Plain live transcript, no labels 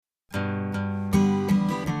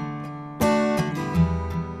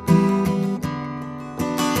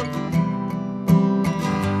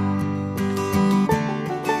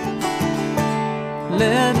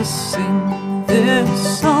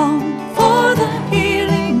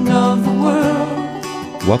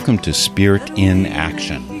Welcome to Spirit in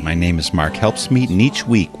Action. My name is Mark Helpsmeet, and each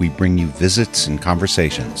week we bring you visits and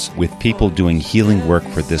conversations with people doing healing work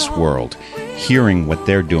for this world, hearing what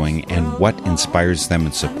they're doing and what inspires them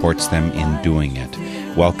and supports them in doing it.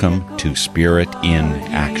 Welcome to Spirit in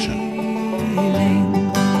Action.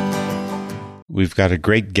 We've got a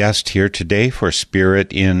great guest here today for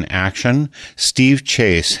Spirit in Action. Steve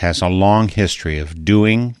Chase has a long history of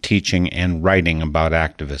doing, teaching, and writing about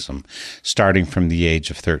activism, starting from the age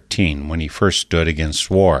of 13 when he first stood against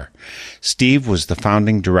war. Steve was the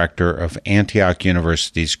founding director of Antioch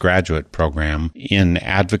University's graduate program in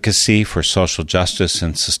advocacy for social justice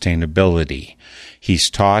and sustainability. He's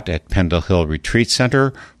taught at Pendle Hill Retreat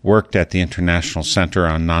Center, worked at the International Center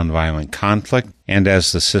on Nonviolent Conflict, and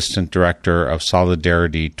as the Assistant Director of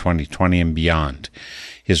Solidarity 2020 and Beyond.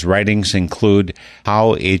 His writings include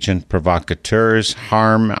How Agent Provocateurs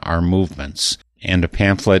Harm Our Movements, and a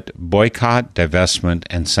pamphlet, Boycott, Divestment,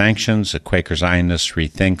 and Sanctions, a Quaker Zionist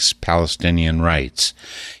Rethinks Palestinian Rights.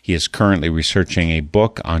 He is currently researching a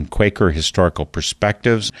book on Quaker historical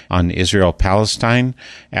perspectives on Israel-Palestine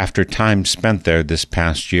after time spent there this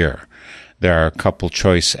past year. There are a couple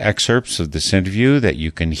choice excerpts of this interview that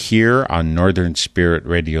you can hear on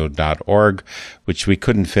northernspiritradio.org, which we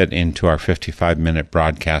couldn't fit into our 55-minute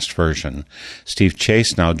broadcast version. Steve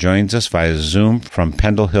Chase now joins us via Zoom from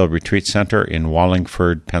Pendle Hill Retreat Center in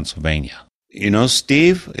Wallingford, Pennsylvania. You know,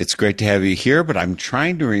 Steve, it's great to have you here, but I'm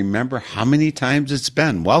trying to remember how many times it's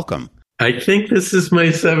been. Welcome. I think this is my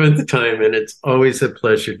 7th time, and it's always a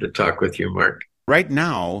pleasure to talk with you, Mark. Right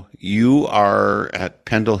now, you are at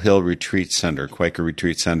Pendle Hill Retreat Center, Quaker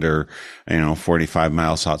Retreat Center, 45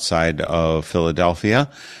 miles outside of Philadelphia.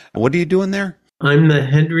 What are you doing there? I'm the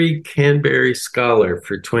Henry Canberry Scholar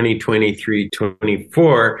for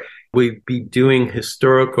 2023-24. We'd be doing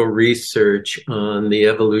historical research on the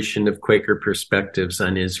evolution of Quaker perspectives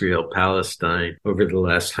on Israel-Palestine over the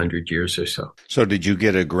last 100 years or so. So did you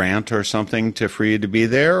get a grant or something for you to be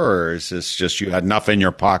there, or is this just you had enough in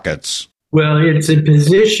your pockets? Well, it's a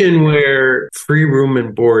position where free room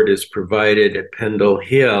and board is provided at Pendle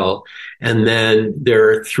Hill, and then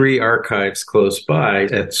there are 3 archives close by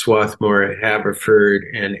at Swarthmore, Haverford,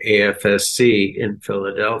 and AFSC in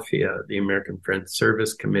Philadelphia, the American Friends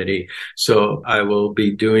Service Committee. So I will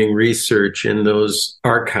be doing research in those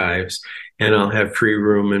archives, and I'll have free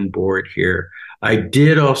room and board here. I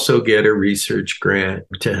did also get a research grant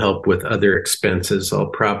to help with other expenses. I'll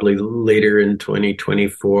probably later in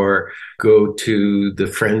 2024 go to the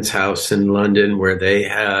Friends House in London where they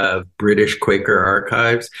have British Quaker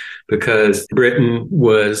archives, because Britain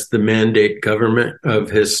was the mandate government of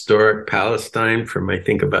historic Palestine from, I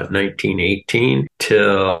think, about 1918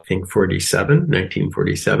 till,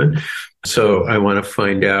 1947. So I want to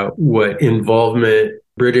find out what involvement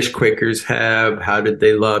British Quakers have. How did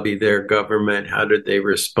they lobby their government? How did they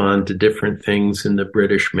respond to different things in the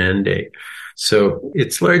British mandate? So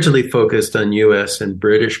it's largely focused on U.S. and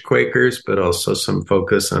British Quakers, but also some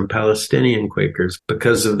focus on Palestinian Quakers.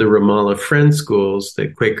 Because of the Ramallah Friends Schools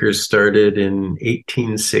that Quakers started in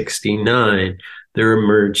 1869, there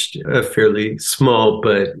emerged a fairly small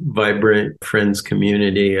but vibrant Friends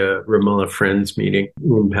community, a Ramallah Friends meeting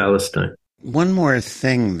in Palestine. One more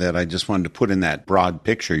thing that I just wanted to put in that broad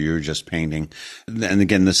picture you were just painting, and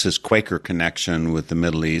again, this is Quaker connection with the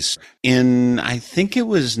Middle East. In, I think it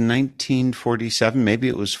was 1947, maybe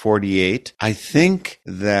it was 48, I think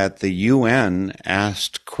that the UN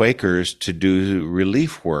asked Quakers to do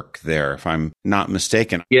relief work there, if I'm not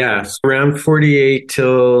mistaken. Yes, around 48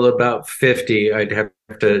 till about 50. I'd have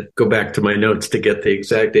to go back to my notes to get the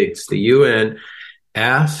exact dates. The UN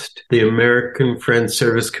asked the American Friends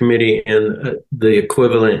Service Committee and the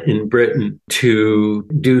equivalent in Britain to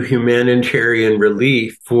do humanitarian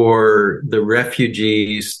relief for the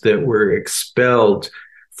refugees that were expelled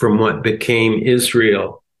from what became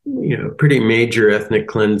Israel. Pretty major ethnic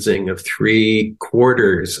cleansing of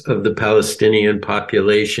 3/4 of the Palestinian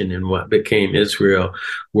population in what became Israel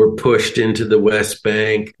were pushed into the West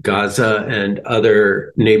Bank, Gaza, and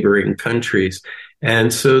other neighboring countries.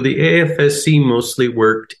 And so the AFSC mostly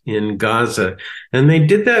worked in Gaza, and they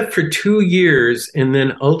did that for 2 years and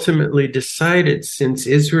then ultimately decided, since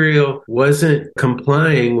Israel wasn't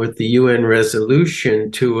complying with the UN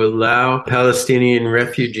resolution to allow Palestinian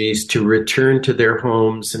refugees to return to their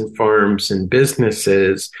homes and farms and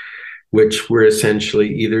businesses, which were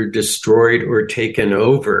essentially either destroyed or taken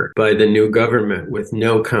over by the new government with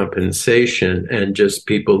no compensation and just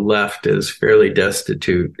people left as fairly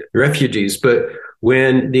destitute refugees. But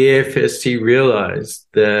when the AFSC realized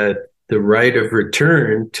that the right of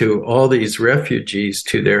return to all these refugees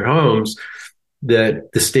to their homes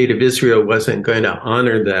that the state of Israel wasn't going to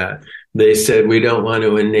honor that. They said, we don't want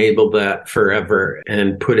to enable that forever,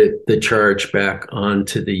 and put the charge back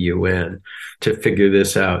onto the UN to figure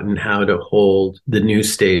this out and how to hold the new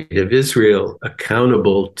state of Israel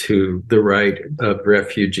accountable to the right of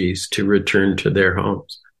refugees to return to their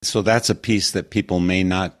homes. So that's a piece that people may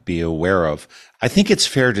not be aware of. I think it's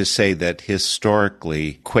fair to say that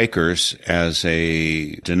historically, Quakers, as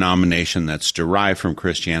a denomination that's derived from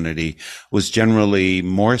Christianity, was generally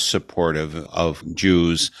more supportive of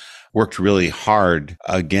Jews, worked really hard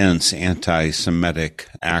against anti-Semitic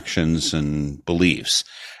actions and beliefs.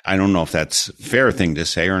 I don't know if that's a fair thing to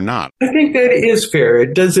say or not. I think that is fair.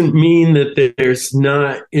 It doesn't mean that there's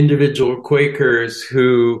not individual Quakers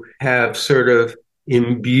who have sort of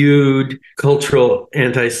imbued cultural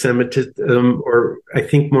anti-Semitism, or I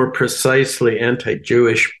think more precisely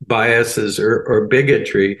anti-Jewish biases or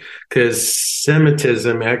bigotry, because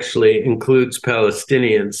Semitism actually includes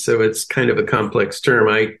Palestinians. So it's kind of a complex term.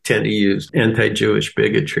 I tend to use anti-Jewish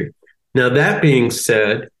bigotry. Now, that being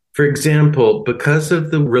said, for example, because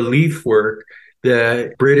of the relief work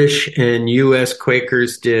that British and U.S.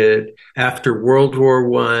 Quakers did after World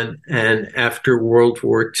War I and after World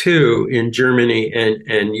War II in Germany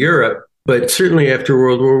and Europe, but certainly after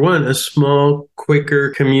World War I, a small Quaker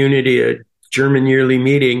community, a German yearly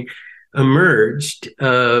meeting, emerged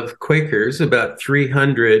of Quakers, about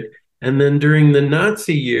 300. And then during the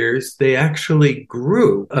Nazi years, they actually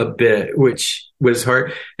grew a bit, which was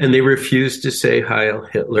hard. And they refused to say Heil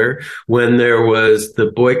Hitler. When there was the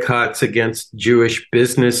boycotts against Jewish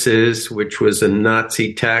businesses, which was a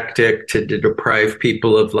Nazi tactic to deprive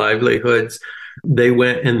people of livelihoods, they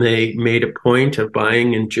went and they made a point of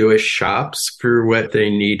buying in Jewish shops for what they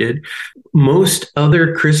needed. Most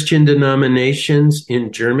other Christian denominations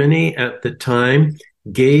in Germany at the time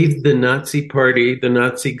gave the Nazi party, the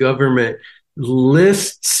Nazi government,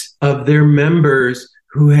 lists of their members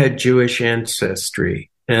who had Jewish ancestry,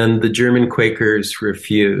 and the German Quakers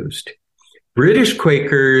refused. British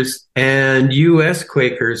Quakers and U.S.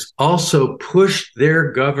 Quakers also pushed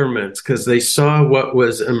their governments because they saw what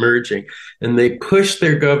was emerging, and they pushed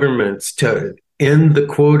their governments to end the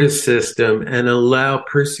quota system and allow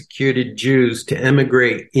persecuted Jews to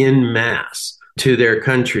emigrate en masse to their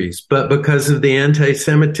countries. But because of the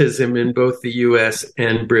anti-Semitism in both the U.S.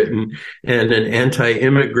 and Britain, and an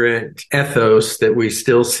anti-immigrant ethos that we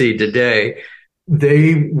still see today,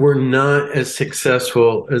 they were not as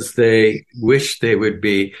successful as they wished they would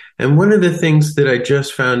be. And one of the things that I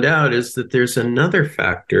just found out is that there's another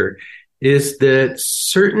factor, is that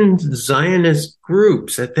certain Zionist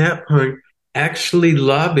groups at that point actually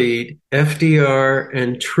lobbied FDR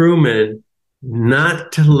and Truman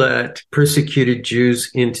not to let persecuted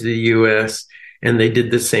Jews into the U.S., and they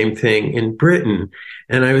did the same thing in Britain.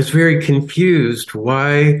 And I was very confused.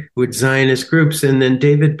 Why would Zionist groups? And then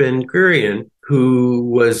David Ben-Gurion, who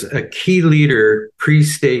was a key leader,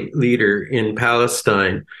 pre-state leader in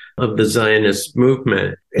Palestine of the Zionist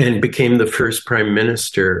movement and became the first prime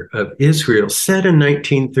minister of Israel, said in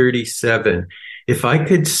 1937, if I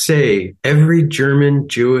could save every German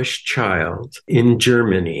Jewish child in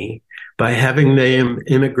Germany by having them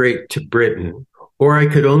immigrate to Britain, or I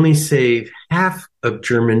could only save half of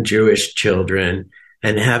German Jewish children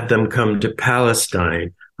and have them come to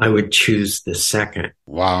Palestine, I would choose the second.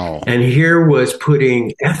 Wow. And here was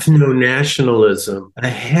putting ethno-nationalism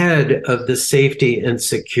ahead of the safety and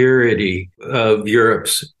security of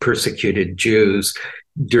Europe's persecuted Jews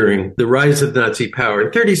during the rise of Nazi power.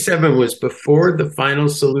 1937 was before the final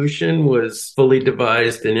solution was fully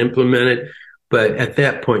devised and implemented. But at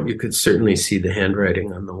that point, you could certainly see the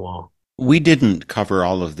handwriting on the wall. We didn't cover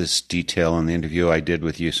all of this detail in the interview I did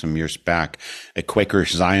with you some years back. A Quaker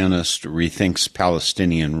Zionist Rethinks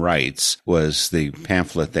Palestinian Rights was the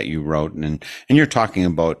pamphlet that you wrote. And you're talking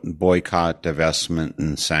about boycott, divestment,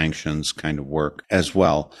 and sanctions kind of work as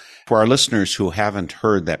well. For our listeners who haven't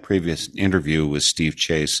heard that previous interview with Steve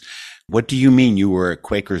Chase, what do you mean you were a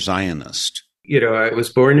Quaker Zionist? I was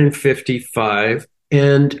born in 1955.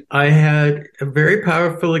 And I had a very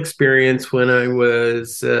powerful experience when I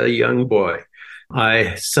was a young boy.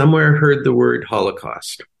 I somewhere heard the word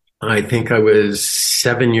Holocaust. I think I was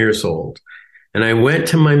 7 years old. And I went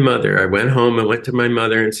to my mother. I went home and went to my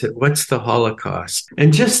mother and said, what's the Holocaust?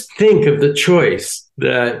 And just think of the choice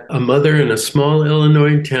that a mother in a small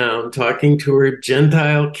Illinois town talking to her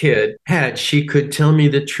Gentile kid had. She could tell me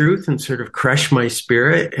the truth and sort of crush my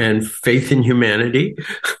spirit and faith in humanity,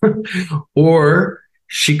 or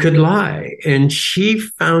she could lie. And she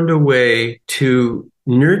found a way to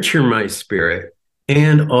nurture my spirit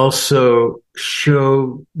and also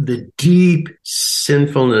show the deep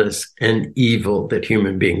sinfulness and evil that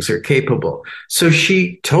human beings are capable. So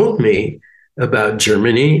she told me about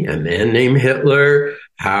Germany, a man named Hitler,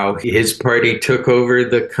 how his party took over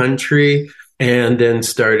the country and then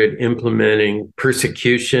started implementing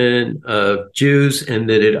persecution of Jews, and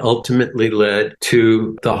that it ultimately led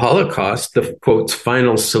to the Holocaust, the quote's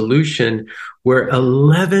final solution, where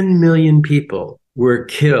 11 million people were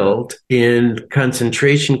killed in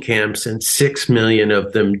concentration camps, and 6 million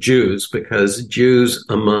of them Jews, because Jews,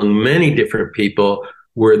 among many different people,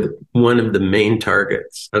 were one of the main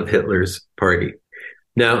targets of Hitler's party.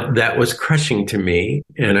 Now, that was crushing to me,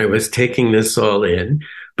 and I was taking this all in.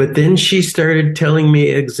 But then she started telling me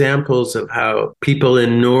examples of how people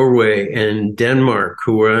in Norway and Denmark,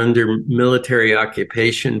 who were under military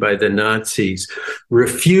occupation by the Nazis,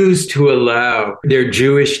 refused to allow their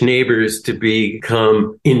Jewish neighbors to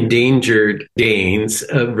become endangered Danes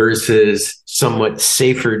versus somewhat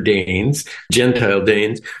safer Danes, Gentile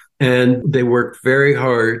Danes. And they worked very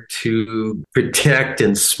hard to protect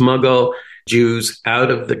and smuggle Jews out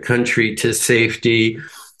of the country to safety,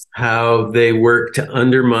 how they worked to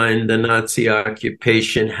undermine the Nazi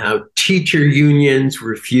occupation, how teacher unions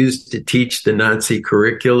refused to teach the Nazi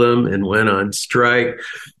curriculum and went on strike,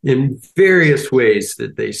 in various ways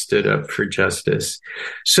that they stood up for justice.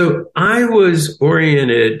 So I was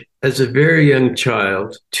oriented as a very young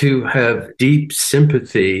child to have deep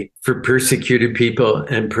sympathy for persecuted people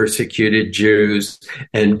and persecuted Jews,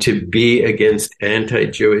 and to be against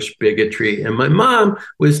anti-Jewish bigotry. And my mom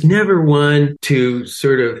was never one to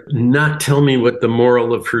sort of not tell me what the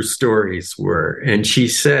moral of her stories were. And she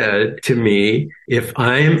said to me, if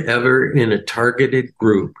I am ever in a targeted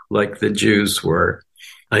group like the Jews were,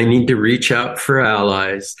 I need to reach out for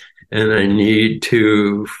allies, and I need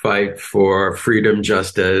to fight for freedom,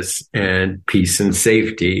 justice, and peace and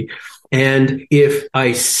safety. And if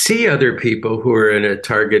I see other people who are in a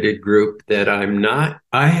targeted group that I'm not,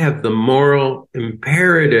 I have the moral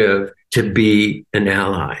imperative to be an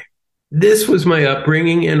ally. This was my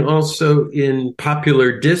upbringing, and also in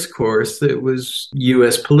popular discourse, that was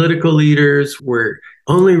U.S. political leaders were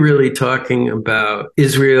only really talking about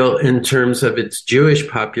Israel in terms of its Jewish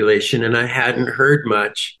population, and I hadn't heard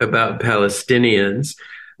much about Palestinians.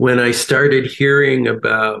 When I started hearing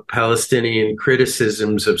about Palestinian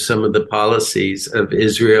criticisms of some of the policies of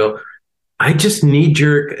Israel, I just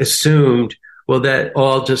knee-jerk assumed, well, that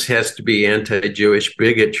all just has to be anti-Jewish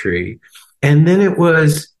bigotry. And then it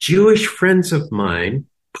was Jewish friends of mine,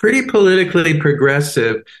 pretty politically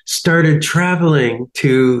progressive, started traveling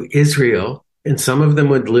to Israel. And some of them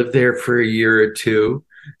would live there for a year or two.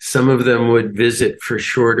 Some of them would visit for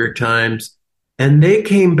shorter times. And they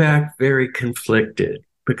came back very conflicted,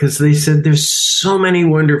 because they said there's so many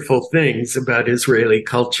wonderful things about Israeli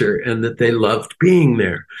culture and that they loved being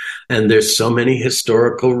there. And there's so many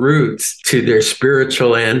historical roots to their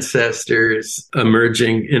spiritual ancestors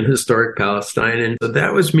emerging in historic Palestine. And so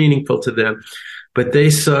that was meaningful to them. But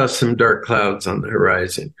they saw some dark clouds on the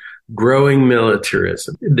horizon. Growing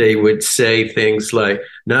militarism. They would say things like,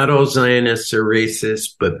 not all Zionists are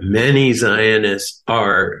racist, but many Zionists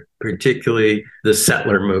are, particularly the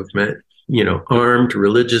settler movement, armed,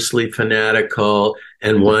 religiously fanatical,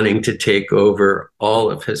 and wanting to take over all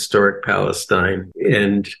of historic Palestine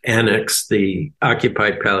and annex the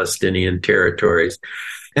occupied Palestinian territories.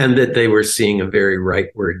 And that they were seeing a very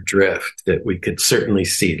rightward drift that we could certainly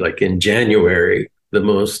see, like in January, the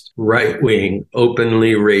most right-wing,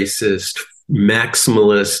 openly racist,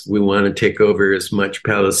 maximalist, we want to take over as much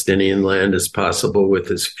Palestinian land as possible with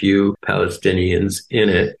as few Palestinians in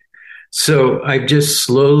it. So I just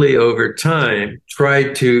slowly over time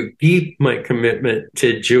tried to keep my commitment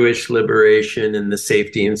to Jewish liberation and the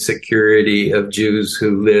safety and security of Jews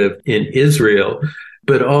who live in Israel,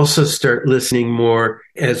 but also start listening more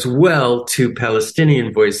as well to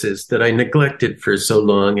Palestinian voices that I neglected for so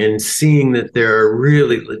long, and seeing that there are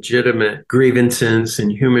really legitimate grievances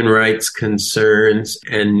and human rights concerns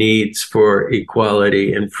and needs for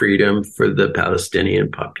equality and freedom for the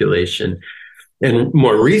Palestinian population. And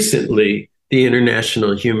more recently, the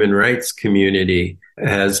international human rights community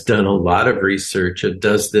has done a lot of research of,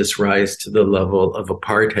 does this rise to the level of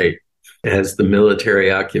apartheid? Has the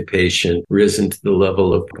military occupation risen to the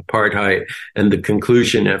level of apartheid? And the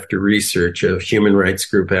conclusion after research of human rights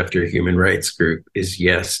group after human rights group is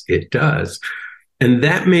yes, it does. And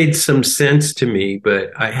that made some sense to me,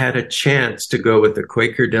 but I had a chance to go with the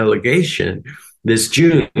Quaker delegation this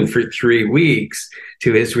June for 3 weeks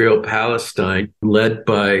to Israel, Palestine, led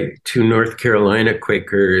by two North Carolina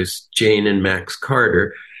Quakers, Jane and Max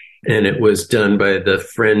Carter. And it was done by the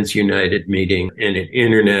Friends United meeting, and an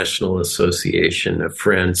international association of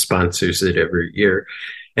Friends sponsors it every year.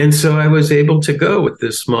 And so I was able to go with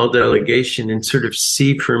this small delegation and sort of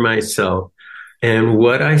see for myself. And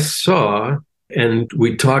what I saw, and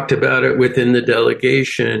we talked about it within the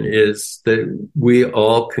delegation, is that we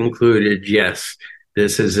all concluded, yes,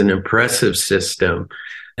 this is an oppressive system.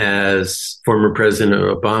 As former President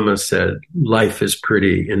Obama said, life is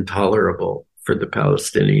pretty intolerable for the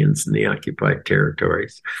Palestinians in the occupied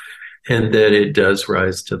territories, and that it does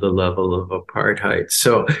rise to the level of apartheid.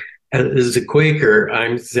 So as a Quaker,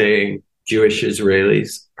 I'm saying Jewish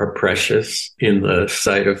Israelis are precious in the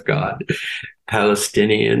sight of God.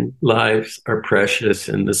 Palestinian lives are precious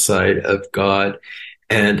in the sight of God.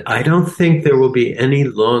 And I don't think there will be any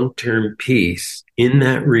long-term peace in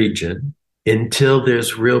that region until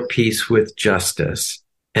there's real peace with justice.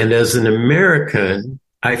 And as an American,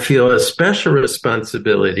 I feel a special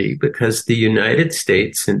responsibility because the United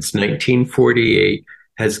States since 1948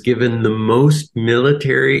 has given the most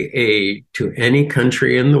military aid to any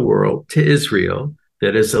country in the world to Israel,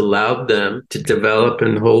 that has allowed them to develop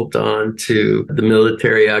and hold on to the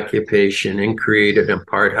military occupation and create an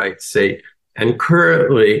apartheid state, and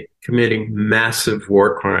currently committing massive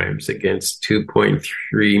war crimes against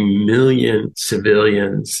 2.3 million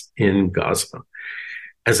civilians in Gaza.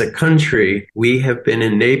 As a country, we have been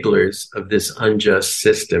enablers of this unjust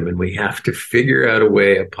system, and we have to figure out a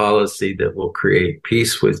way, a policy that will create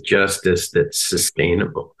peace with justice that's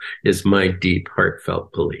sustainable, is my deep,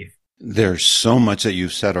 heartfelt belief. There's so much that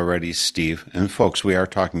you've said already, Steve. And folks, we are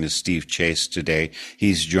talking to Steve Chase today.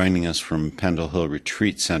 He's joining us from Pendle Hill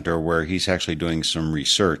Retreat Center, where he's actually doing some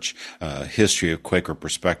research, history of Quaker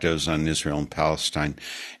perspectives on Israel and Palestine.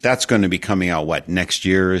 That's going to be coming out, next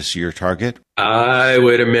year is your target? I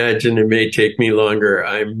would imagine it may take me longer.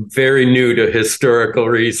 I'm very new to historical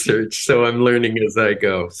research, so I'm learning as I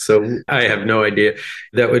go. So I have no idea.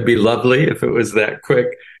 That would be lovely if it was that quick.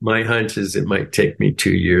 My hunch is it might take me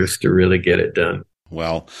 2 years to really get it done.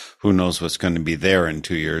 Well, who knows what's going to be there in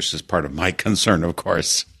 2 years is part of my concern, of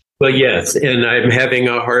course. Well, yes, and I'm having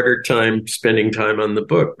a harder time spending time on the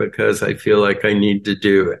book because I feel like I need to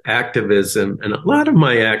do activism. And a lot of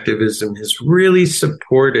my activism has really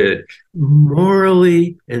supported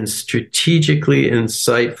morally and strategically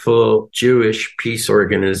insightful Jewish peace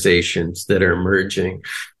organizations that are emerging,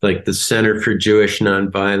 like the Center for Jewish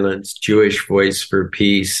Nonviolence, Jewish Voice for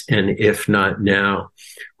Peace, and If Not Now,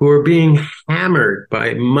 who are being hammered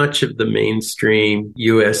by much of the mainstream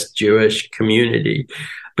U.S. Jewish community,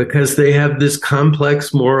 because they have this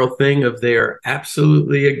complex moral thing of they are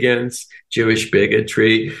absolutely against Jewish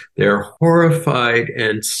bigotry. They're horrified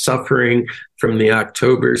and suffering from the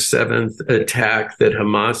October 7th attack that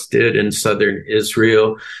Hamas did in southern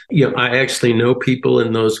Israel. I actually know people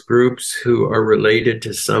in those groups who are related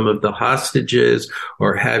to some of the hostages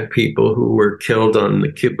or had people who were killed on the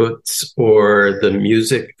kibbutz or the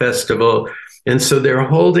music festival. And so they're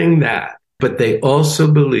holding that. But they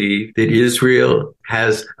also believe that Israel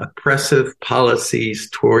has oppressive policies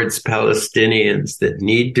towards Palestinians that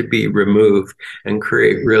need to be removed and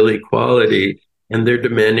create real equality. And they're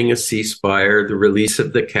demanding a ceasefire, the release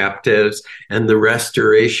of the captives, and the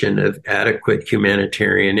restoration of adequate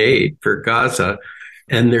humanitarian aid for Gaza.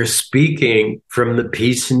 And they're speaking from the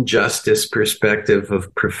peace and justice perspective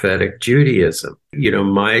of prophetic Judaism.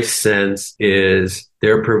 My sense is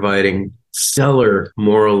they're providing stellar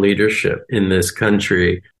moral leadership in this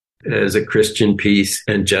country. As a Christian peace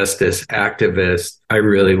and justice activist, I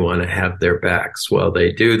really want to have their backs while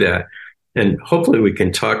they do that. And hopefully we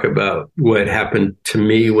can talk about what happened to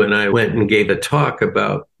me when I went and gave a talk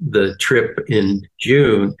about the trip in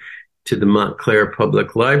June to the Montclair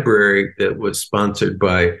Public Library that was sponsored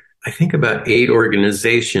by, I think, about 8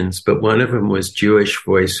 organizations, but one of them was Jewish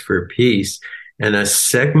Voice for Peace. And a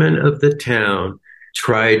segment of the town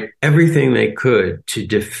tried everything they could to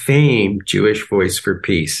defame Jewish Voice for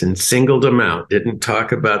Peace and singled them out, didn't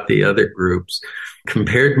talk about the other groups,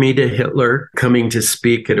 compared me to Hitler coming to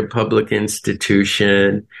speak at a public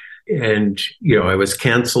institution. And, I was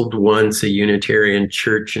canceled once. A Unitarian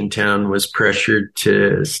church in town was pressured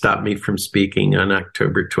to stop me from speaking on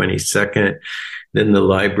October 22nd. Then the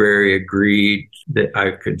library agreed that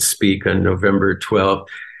I could speak on November 12th.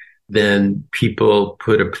 Then people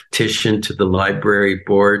put a petition to the library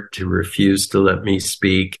board to refuse to let me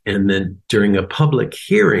speak. And then during a public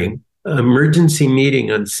hearing, emergency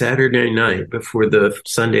meeting on Saturday night before the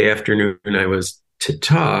Sunday afternoon I was to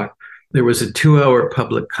talk, there was a 2-hour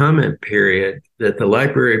public comment period that the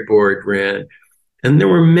library board ran. And there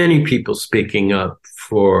were many people speaking up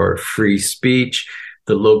for free speech.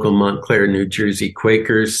 The local Montclair, New Jersey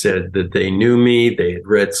Quakers said that they knew me. They had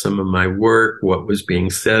read some of my work. What was being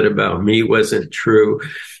said about me wasn't true.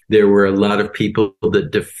 There were a lot of people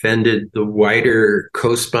that defended the wider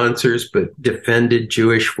co-sponsors, but defended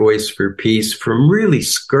Jewish Voice for Peace from really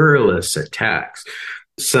scurrilous attacks.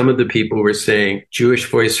 Some of the people were saying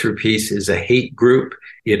Jewish Voice for Peace is a hate group.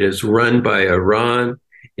 It is run by Iran.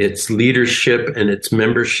 Its leadership and its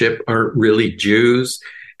membership aren't really Jews,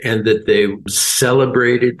 and that they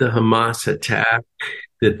celebrated the Hamas attack,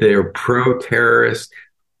 that they're pro-terrorist.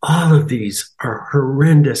 All of these are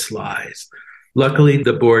horrendous lies. Luckily,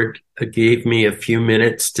 the board gave me a few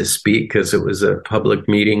minutes to speak because it was a public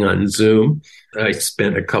meeting on Zoom. I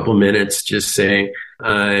spent a couple minutes just saying,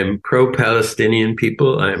 I'm pro-Palestinian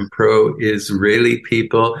people, I'm pro-Israeli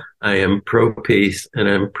people, I am pro-peace, and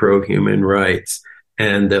I'm pro-human rights.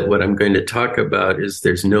 And that what I'm going to talk about is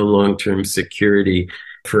there's no long-term security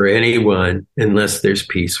for anyone unless there's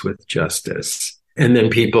peace with justice. And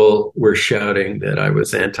then people were shouting that I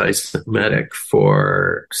was anti-Semitic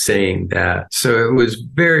for saying that. So it was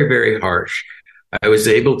very, very harsh. I was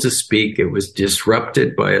able to speak. It was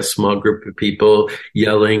disrupted by a small group of people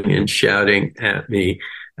yelling and shouting at me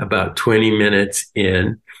about 20 minutes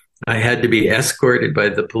in. I had to be escorted by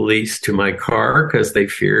the police to my car because they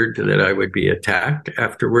feared that I would be attacked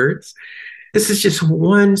afterwards. This is just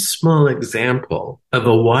one small example of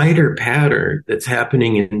a wider pattern that's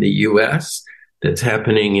happening in the US, that's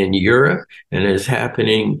happening in Europe, and is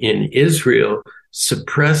happening in Israel,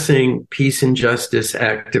 suppressing peace and justice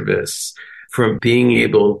activists from being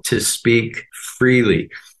able to speak freely.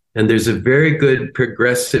 And there's a very good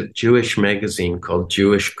progressive Jewish magazine called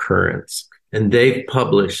Jewish Currents. And they've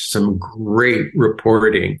published some great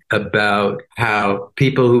reporting about how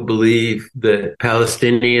people who believe that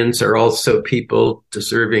Palestinians are also people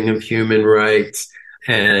deserving of human rights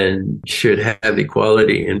and should have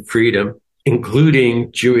equality and freedom,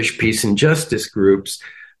 including Jewish peace and justice groups,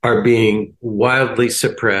 are being wildly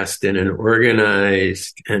suppressed in an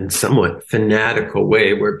organized and somewhat fanatical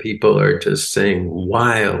way where people are just saying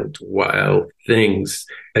wild, wild things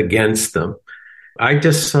against them. I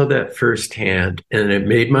just saw that firsthand, and it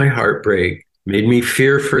made my heart break, made me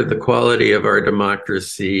fear for the quality of our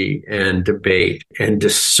democracy and debate, and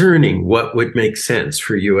discerning what would make sense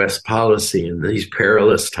for U.S. policy in these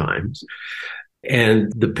perilous times,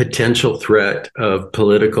 and the potential threat of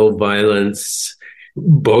political violence,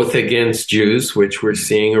 both against Jews, which we're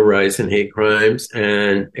seeing a rise in hate crimes,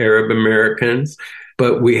 and Arab Americans.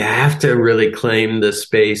 But we have to really claim the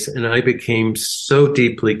space. And I became so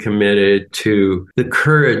deeply committed to the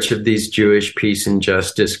courage of these Jewish peace and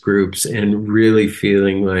justice groups, and really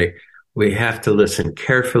feeling like we have to listen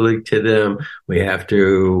carefully to them. We have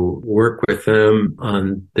to work with them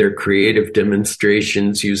on their creative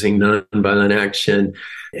demonstrations using nonviolent action,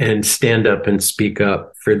 and stand up and speak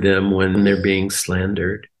up for them when they're being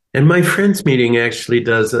slandered. And my Friends Meeting actually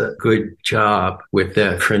does a good job with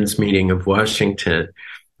that Friends Meeting of Washington.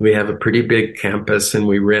 We have a pretty big campus and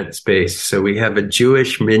we rent space. So we have a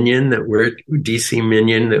Jewish minyan DC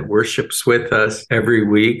minyan that worships with us every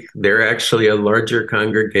week. They're actually a larger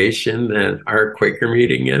congregation than our Quaker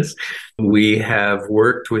meeting is. We have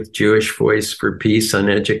worked with Jewish Voice for Peace on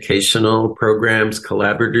educational programs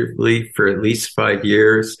collaboratively for at least 5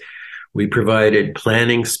 years. We provided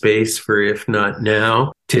planning space for If Not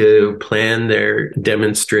Now to plan their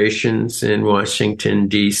demonstrations in Washington,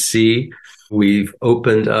 D.C. We've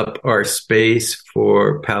opened up our space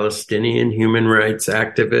for Palestinian human rights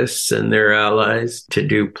activists and their allies to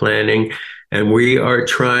do planning. And we are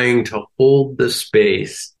trying to hold the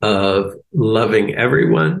space of loving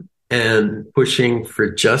everyone and pushing for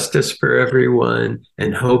justice for everyone,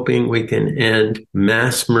 and hoping we can end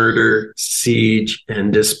mass murder, siege,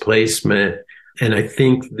 and displacement. And I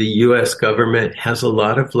think the U.S. government has a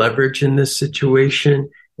lot of leverage in this situation,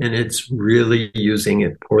 and it's really using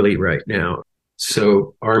it poorly right now.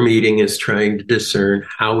 So our meeting is trying to discern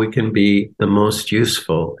how we can be the most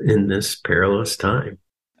useful in this perilous time.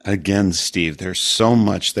 Again, Steve, there's so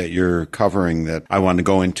much that you're covering that I want to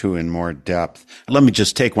go into in more depth. Let me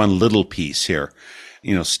just take one little piece here.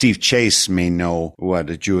 You know, Steve Chase may know what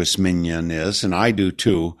a Jewish minyan is, and I do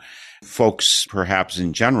too. Folks, perhaps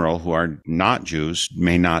in general, who are not Jews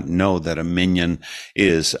may not know that a minyan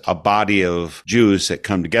is a body of Jews that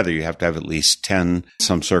come together. You have to have at least 10,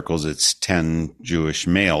 some circles it's 10 Jewish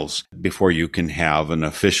males before you can have an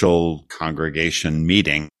official congregation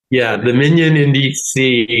meeting. Yeah, the Minyan in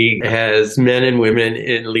D.C. has men and women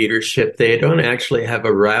in leadership. They don't actually have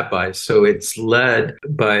a rabbi, so it's led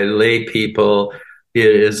by lay people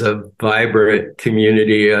It is a vibrant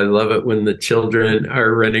community. I love it when the children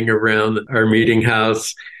are running around our meeting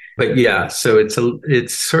house. But yeah, so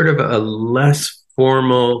it's sort of a less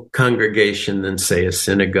formal congregation than, say, a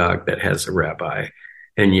synagogue that has a rabbi.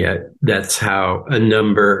 And yet that's how a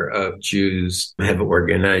number of Jews have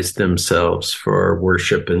organized themselves for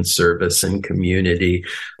worship and service and community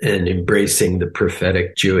and embracing the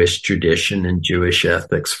prophetic Jewish tradition and Jewish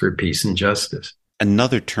ethics for peace and justice.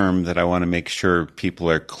 Another term that I want to make sure people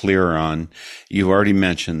are clear on, you've already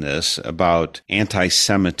mentioned this, about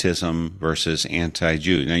anti-Semitism versus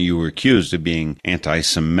anti-Jew. Now, you were accused of being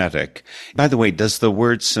anti-Semitic. By the way, does the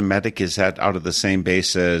word Semitic, is that out of the same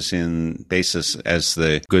basis as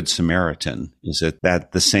the Good Samaritan? Is it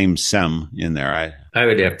that the same Sem in there? I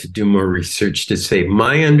would have to do more research to say.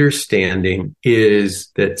 My understanding is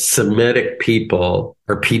that Semitic people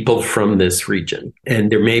are people from this region. And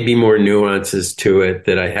there may be more nuances to it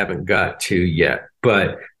that I haven't got to yet.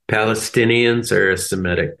 But Palestinians are a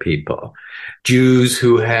Semitic people. Jews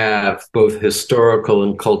who have both historical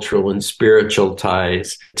and cultural and spiritual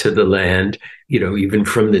ties to the land, even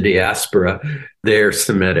from the diaspora, they're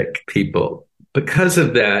Semitic people. Because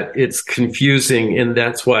of that, it's confusing, and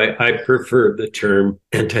that's why I prefer the term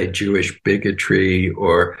anti-Jewish bigotry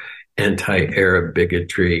or anti-Arab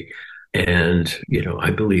bigotry. And,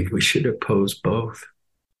 I believe we should oppose both.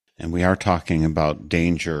 And we are talking about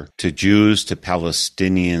danger to Jews, to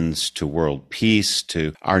Palestinians, to world peace,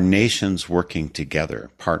 to our nations working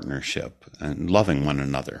together, partnership, and loving one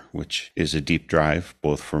another, which is a deep drive,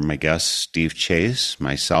 both for my guest, Steve Chase,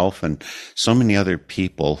 myself, and so many other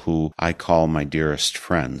people who I call my dearest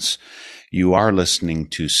friends. You are listening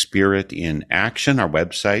to Spirit in Action, our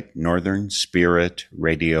website,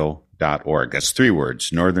 northernspiritradio.org. That's 3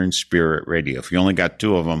 words, Northern Spirit Radio. If you only got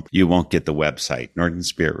 2 of them, you won't get the website,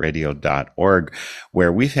 northernspiritradio.org,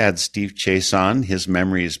 where we've had Steve Chase on. His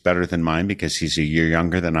memory is better than mine because he's a year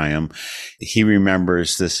younger than I am. He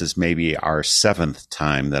remembers this is maybe our 7th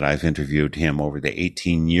time that I've interviewed him over the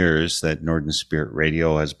 18 years that Northern Spirit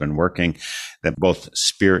Radio has been working, that both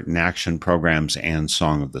Spirit in Action programs and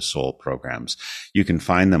Song of the Soul programs. You can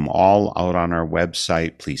find them all out on our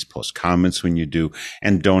website. Please post comments when you do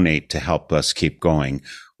and donate to help us keep going.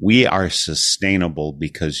 We are sustainable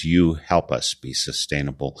because you help us be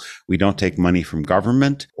sustainable. We don't take money from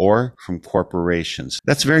government or from corporations.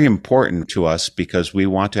 That's very important to us because we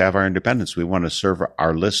want to have our independence. We want to serve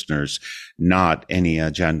our listeners, not any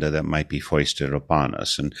agenda that might be foisted upon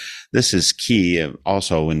us. And this is key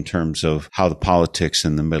also in terms of how the politics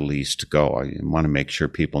in the Middle East go. I want to make sure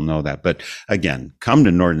people know that. But again, come to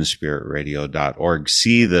northernspiritradio.org.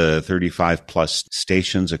 See the 35 plus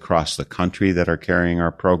stations across the country that are carrying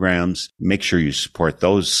our programs. Make sure you support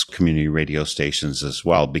those community radio stations as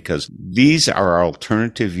well, because these are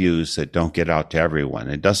alternative views that don't get out to everyone.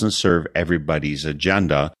 It doesn't serve everybody's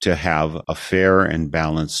agenda to have a fair and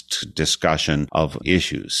balanced discussion of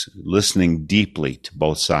issues, listening deeply to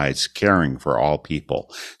both sides, caring for all people.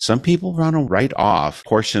 Some people want to write off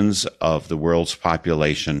portions of the world's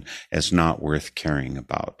population as not worth caring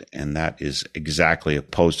about, and that is exactly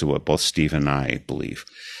opposed to what both Steve and I believe.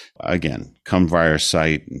 Again, come via our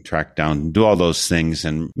site and track down, do all those things,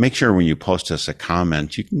 and make sure when you post us a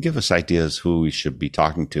comment, you can give us ideas who we should be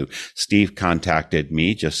talking to. Steve contacted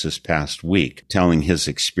me just this past week, telling his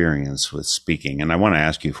experience with speaking. And I want to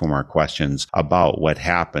ask you 4 more questions about what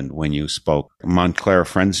happened when you spoke. Montclair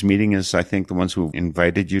Friends Meeting is, I think, the ones who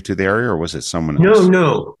invited you to the area, or was it someone else?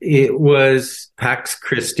 No. It was Pax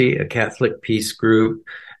Christi, a Catholic peace group.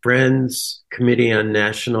 Friends Committee on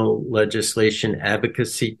National Legislation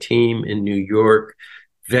Advocacy Team in New York,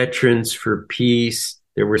 Veterans for Peace.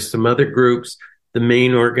 There were some other groups. The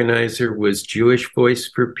main organizer was Jewish Voice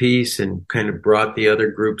for Peace and kind of brought the other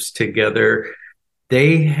groups together.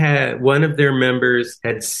 They had, one of their members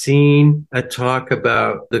had seen a talk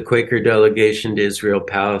about the Quaker delegation to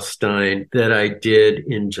Israel-Palestine that I did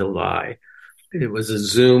in July. It was a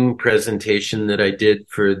Zoom presentation that I did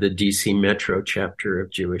for the DC Metro chapter of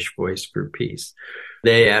Jewish Voice for Peace.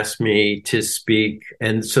 They asked me to speak,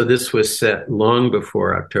 and so this was set long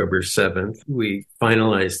before October 7th. We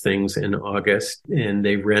finalized things in August, and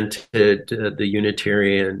they rented the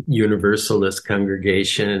Unitarian Universalist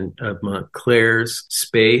congregation of Montclair's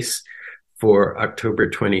space for October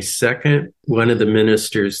 22nd. One of the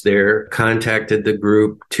ministers there contacted the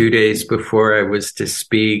group 2 days before I was to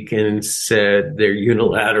speak and said they're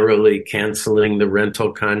unilaterally canceling the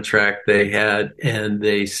rental contract they had. And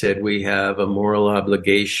they said we have a moral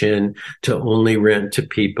obligation to only rent to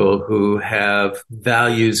people who have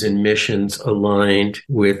values and missions aligned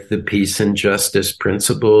with the peace and justice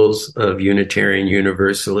principles of Unitarian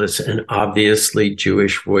Universalists. And obviously,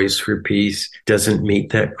 Jewish Voice for Peace doesn't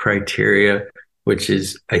meet that criteria, which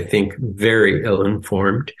is, I think, very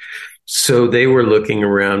ill-informed. So they were looking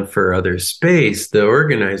around for other space, the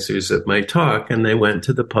organizers of my talk, and they went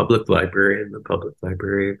to the public library, and the public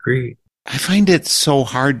library agreed. I find it so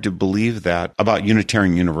hard to believe that about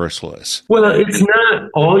Unitarian Universalists. Well, it's not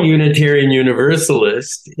all Unitarian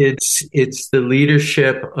Universalists. It's the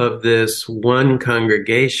leadership of this one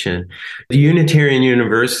congregation. The Unitarian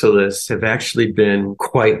Universalists have actually been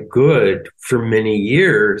quite good for many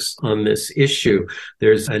years on this issue.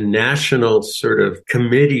 There's a national sort of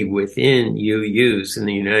committee within UUs in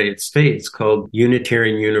the United States called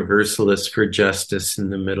Unitarian Universalists for Justice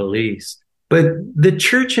in the Middle East. But the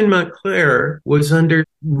church in Montclair was under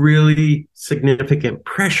really significant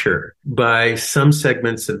pressure by some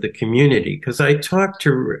segments of the community. Because I talked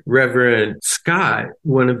to Reverend Scott,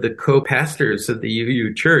 one of the co-pastors of the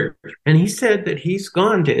UU Church, and he said that he's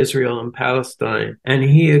gone to Israel and Palestine, and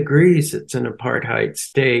he agrees it's an apartheid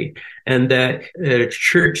state, and that at a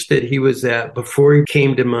church that he was at before he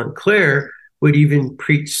came to Montclair would even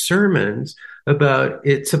preach sermons about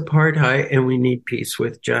it's apartheid and we need peace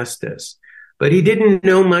with justice. But he didn't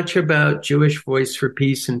know much about Jewish Voice for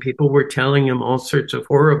Peace, and people were telling him all sorts of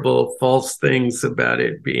horrible, false things about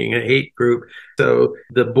it being a hate group. So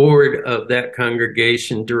the board of that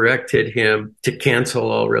congregation directed him to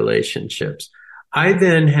cancel all relationships. I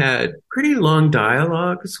then had pretty long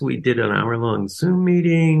dialogues. We did an hour-long Zoom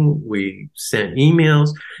meeting. We sent emails,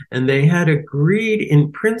 and they had agreed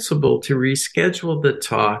in principle to reschedule the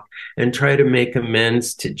talk and try to make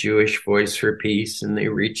amends to Jewish Voice for Peace. And they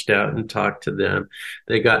reached out and talked to them.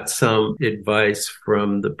 They got some advice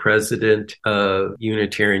from the president of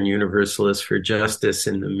Unitarian Universalists for Justice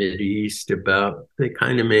in the Mideast about they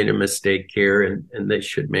kind of made a mistake here and they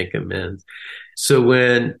should make amends. So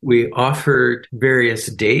when we offered various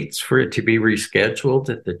dates for it to be rescheduled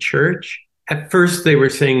at the church, at first they were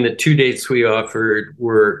saying the 2 dates we offered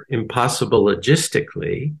were impossible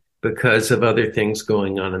logistically because of other things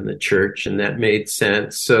going on in the church, and that made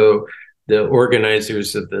sense. So the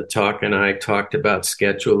organizers of the talk and I talked about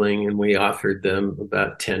scheduling, and we offered them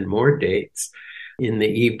about 10 more dates in the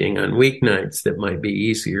evening on weeknights that might be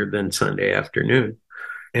easier than Sunday afternoon.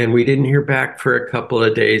 And we didn't hear back for a couple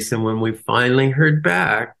of days. And when we finally heard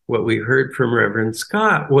back, what we heard from Reverend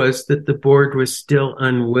Scott was that the board was still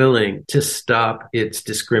unwilling to stop its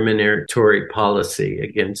discriminatory policy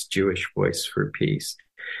against Jewish Voice for Peace.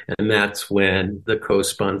 And that's when the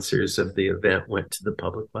co-sponsors of the event went to the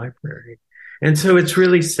public library. And so it's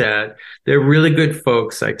really sad. They're really good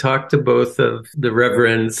folks. I talked to both of the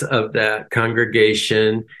reverends of that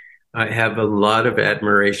congregation. I have a lot of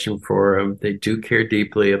admiration for them. They do care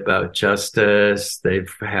deeply about justice. They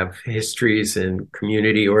have histories in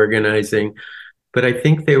community organizing. But I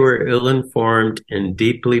think they were ill-informed and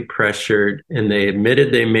deeply pressured, and they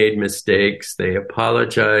admitted they made mistakes. They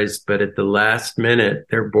apologized, but at the last minute,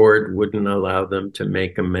 their board wouldn't allow them to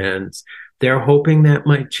make amends. They're hoping that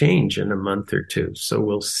might change in a month or two, so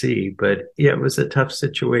we'll see. But yeah, it was a tough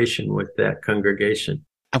situation with that congregation.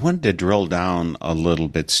 I wanted to drill down a little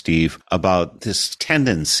bit, Steve, about this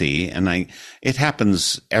tendency, and it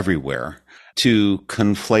happens everywhere, to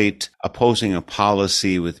conflate opposing a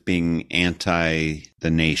policy with being anti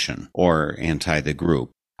the nation or anti the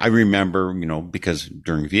group. I remember, because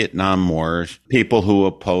during Vietnam War, people who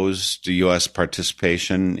opposed the U.S.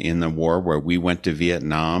 participation in the war, where we went to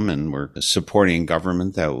Vietnam and were supporting a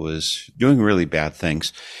government that was doing really bad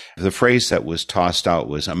things, the phrase that was tossed out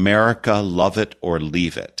was, America, love it or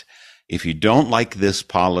leave it. If you don't like this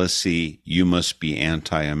policy, you must be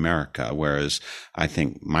anti-America. Whereas I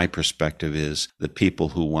think my perspective is the people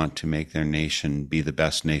who want to make their nation be the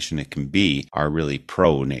best nation it can be are really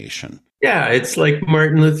pro-nation. Yeah, it's like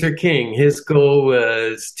Martin Luther King. His goal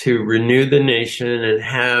was to renew the nation and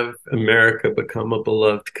have America become a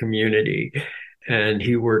beloved community. And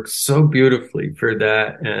he worked so beautifully for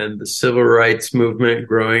that. And the civil rights movement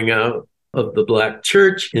growing out of the Black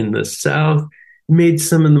church in the South made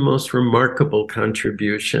some of the most remarkable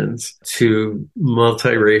contributions to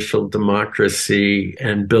multiracial democracy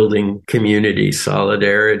and building community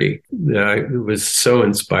solidarity that I was so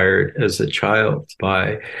inspired as a child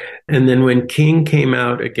by. And then when King came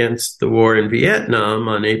out against the war in Vietnam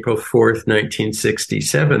on April 4th,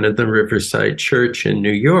 1967, at the Riverside Church in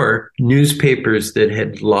New York, newspapers that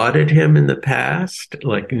had lauded him in the past,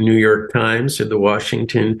 like New York Times or the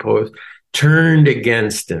Washington Post, turned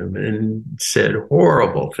against him and said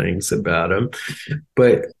horrible things about him.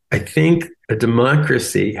 But I think a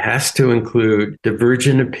democracy has to include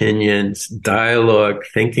divergent opinions, dialogue,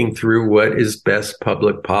 thinking through what is best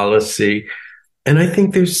public policy. And I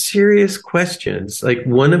think there's serious questions. Like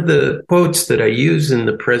one of the quotes that I use in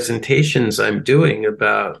the presentations I'm doing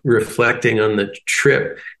about reflecting on the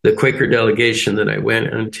trip, the Quaker delegation that I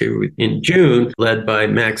went on to in June, led by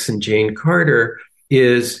Max and Jane Carter,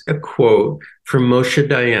 is a quote from Moshe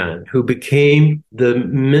Dayan, who became the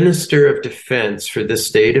Minister of Defense for the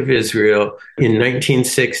State of Israel in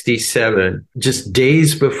 1967, just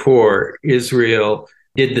days before Israel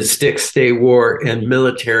did the Six-Day War and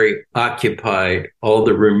military occupied all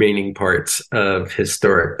the remaining parts of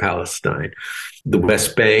historic Palestine, the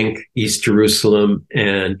West Bank, East Jerusalem,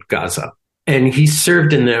 and Gaza. And he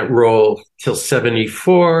served in that role till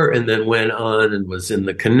 74 and then went on and was in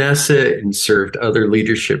the Knesset and served other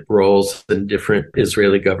leadership roles in different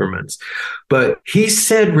Israeli governments. But he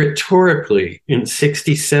said rhetorically in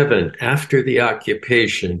 67, after the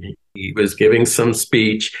occupation, he was giving some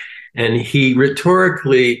speech and he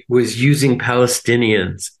rhetorically was using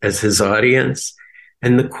Palestinians as his audience.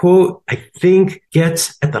 And the quote, I think,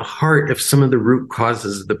 gets at the heart of some of the root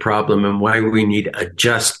causes of the problem and why we need a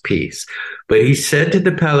just peace. But he said to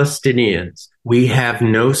the Palestinians, we have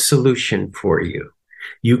no solution for you.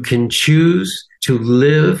 You can choose to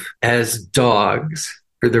live as dogs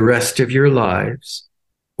for the rest of your lives,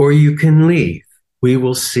 or you can leave. We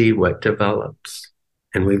will see what develops.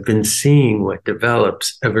 And we've been seeing what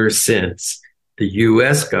develops ever since. The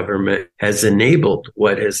U.S. government has enabled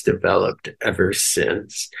what has developed ever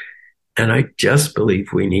since. And I just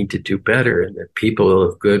believe we need to do better and that people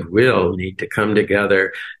of goodwill need to come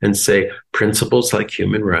together and say principles like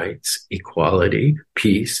human rights, equality,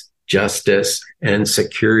 peace, justice, and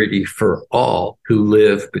security for all who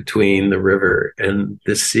live between the river and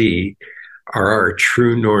the sea are our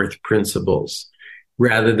true north principles,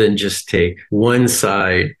 rather than just take one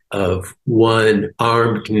side of one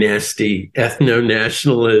armed, nasty,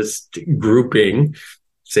 ethno-nationalist grouping,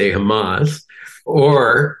 say Hamas,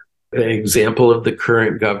 or an example of the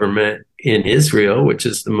current government in Israel, which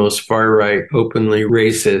is the most far-right, openly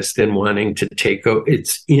racist and wanting to take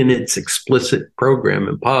it's in its explicit program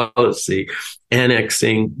and policy,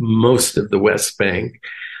 annexing most of the West Bank.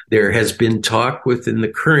 There has been talk within the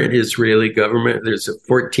current Israeli government. There's a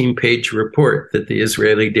 14-page report that the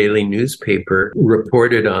Israeli daily newspaper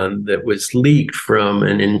reported on that was leaked from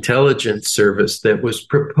an intelligence service that was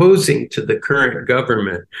proposing to the current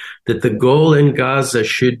government that the goal in Gaza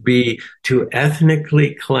should be to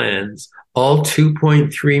ethnically cleanse all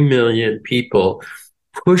 2.3 million people,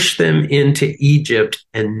 push them into Egypt,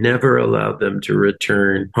 and never allow them to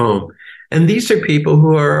return home. And these are people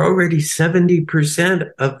who are already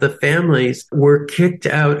 70% of the families were kicked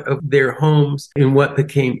out of their homes in what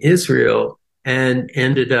became Israel and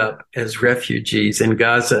ended up as refugees in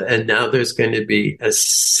Gaza. And now there's going to be a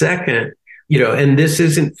second, and this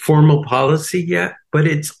isn't formal policy yet, but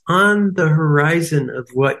it's on the horizon of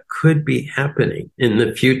what could be happening in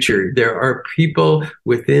the future. There are people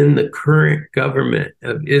within the current government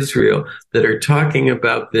of Israel that are talking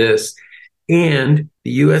about this. And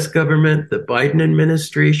the U.S. government, the Biden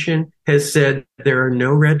administration, has said there are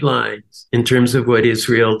no red lines in terms of what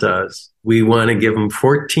Israel does. We want to give them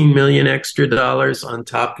 $14 million extra dollars on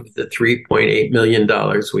top of the $3.8 million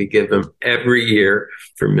we give them every year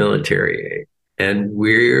for military aid. And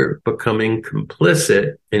we're becoming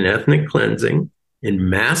complicit in ethnic cleansing, in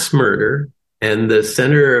mass murder. And the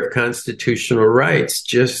Center of Constitutional Rights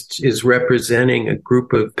just is representing a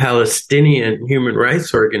group of Palestinian human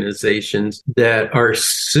rights organizations that are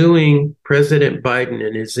suing President Biden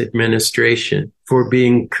and his administration for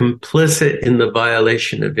being complicit in the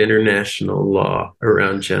violation of international law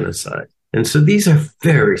around genocide. And so these are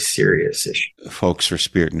very serious issues. Folks, for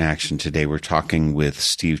Spirit in Action today, we're talking with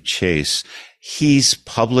Steve Chase. He's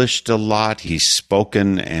published a lot. He's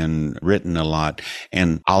spoken and written a lot.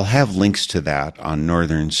 And I'll have links to that on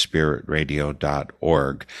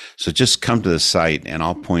northernspiritradio.org. So just come to the site and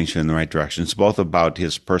I'll point you in the right direction. It's both about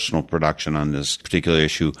his personal production on this particular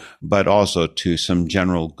issue, but also to some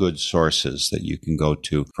general good sources that you can go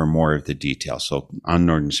to for more of the details. So on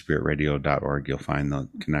northernspiritradio.org, you'll find the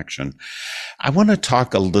connection. I want to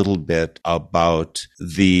talk a little bit about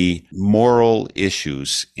the moral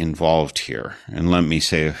issues involved here. And let me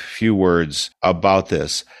say a few words about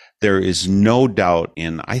this. There is no doubt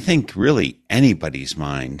in, I think, really anybody's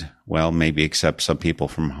mind, well, maybe except some people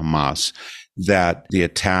from Hamas, that the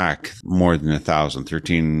attack, more than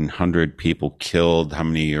 1,300 people killed. How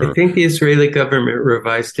many are? I think the Israeli government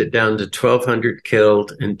revised it down to 1,200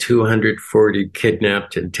 killed and 240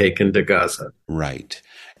 kidnapped and taken to Gaza. Right.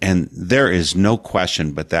 And there is no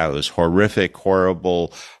question, but that was horrific,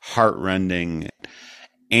 horrible, heartrending,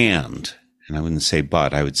 and I wouldn't say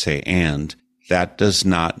but, I would say and, that does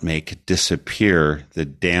not make disappear the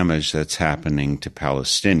damage that's happening to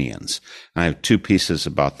Palestinians. I have two pieces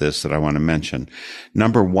about this that I want to mention.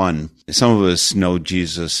 Number one, some of us know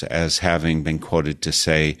Jesus as having been quoted to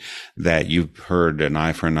say that you've heard an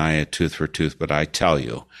eye for an eye, a tooth for a tooth, but I tell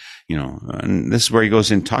you, and this is where he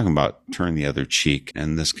goes in talking about turn the other cheek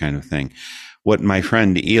and this kind of thing. What my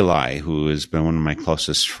friend Eli, who has been one of my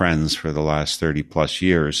closest friends for the last 30 plus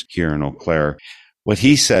years here in Eau Claire, what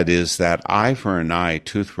he said is that eye for an eye,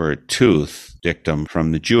 tooth for a tooth dictum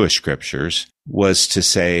from the Jewish scriptures was to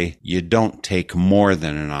say you don't take more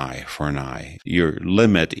than an eye for an eye. Your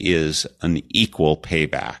limit is an equal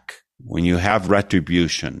payback. When you have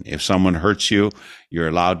retribution, if someone hurts you, you're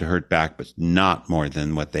allowed to hurt back, but not more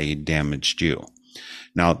than what they damaged you.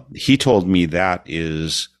 Now, he told me that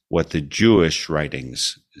is what the Jewish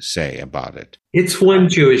writings say about it. It's one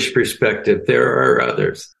Jewish perspective. There are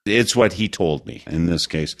others. It's what he told me in this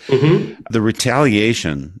case. Mm-hmm. The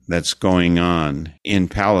retaliation that's going on in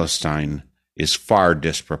Palestine is far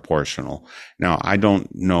disproportional. Now, I don't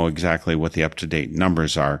know exactly what the up-to-date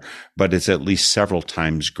numbers are, but it's at least several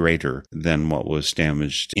times greater than what was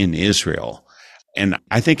damaged in Israel. And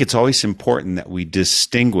I think it's always important that we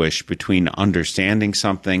distinguish between understanding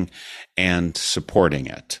something and supporting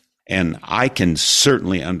it. And I can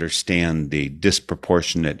certainly understand the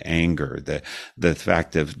disproportionate anger, the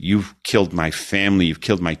fact that you've killed my family, you've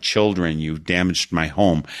killed my children, you've damaged my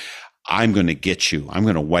home. I'm going to get you. I'm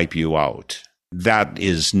going to wipe you out. That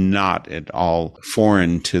is not at all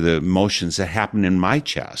foreign to the emotions that happen in my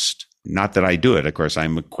chest. Not that I do it. Of course,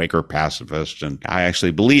 I'm a Quaker pacifist, and I actually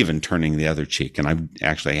believe in turning the other cheek. And I've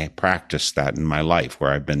actually practiced that in my life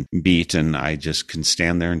where I've been beat and I just can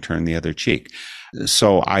stand there and turn the other cheek.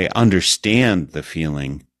 So I understand the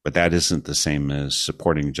feeling, but that isn't the same as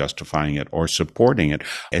supporting, justifying it, or supporting it,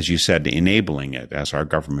 as you said, enabling it, as our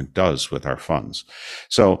government does with our funds.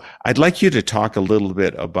 So I'd like you to talk a little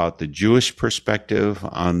bit about the Jewish perspective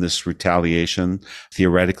on this retaliation.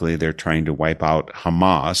 Theoretically, they're trying to wipe out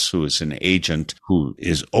Hamas, who is an agent who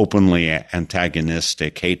is openly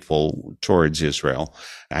antagonistic, hateful towards Israel.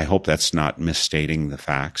 I hope that's not misstating the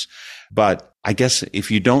facts. But I guess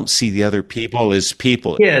if you don't see the other people as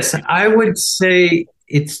people. Yes, I would say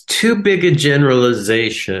it's too big a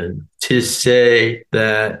generalization to say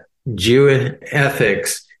that Jewish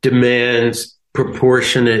ethics demands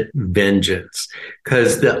proportionate vengeance,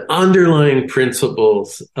 because the underlying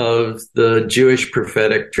principles of the Jewish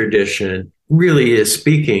prophetic tradition really is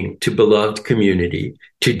speaking to beloved community,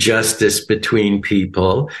 to justice between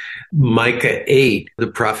people. Micah 8, the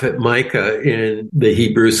prophet Micah in the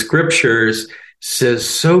Hebrew scriptures says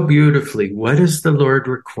so beautifully, what does the Lord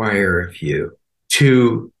require of you?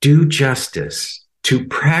 To do justice, to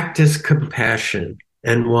practice compassion,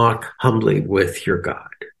 and walk humbly with your God.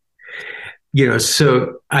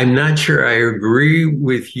 So I'm not sure I agree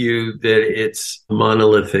with you that it's a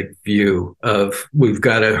monolithic view of we've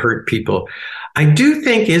got to hurt people. I do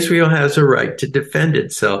think Israel has a right to defend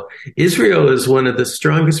itself. Israel is one of the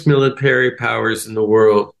strongest military powers in the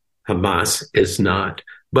world. Hamas is not,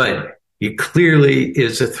 but it clearly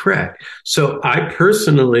is a threat. So I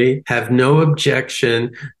personally have no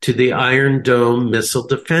objection to the Iron Dome missile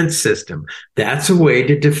defense system. That's a way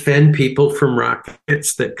to defend people from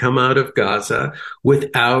rockets that come out of Gaza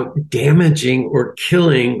without damaging or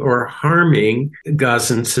killing or harming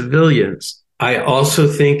Gazan civilians. I also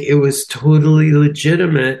think it was totally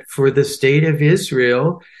legitimate for the state of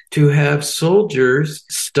Israel to have soldiers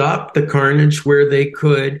stop the carnage where they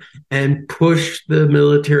could and push the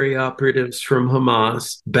military operatives from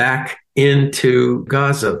Hamas back into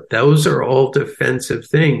Gaza. Those are all defensive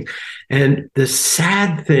things. And the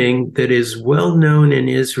sad thing that is well known in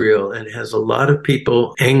Israel and has a lot of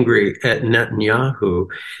people angry at Netanyahu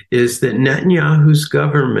is that Netanyahu's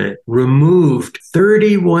government removed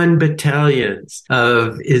 31 battalions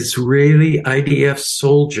of Israeli IDF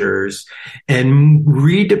soldiers and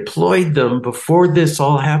redeployed them before this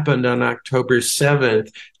all happened on October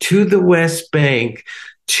 7th to the West Bank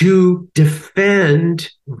to defend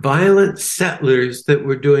violent settlers that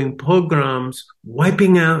were doing pogroms,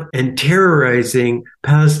 wiping out and terrorizing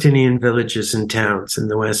Palestinian villages and towns in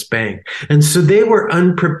the West Bank. And so they were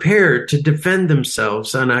unprepared to defend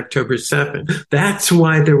themselves on October 7th. That's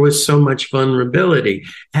why there was so much vulnerability.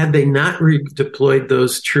 Had they not redeployed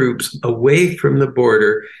those troops away from the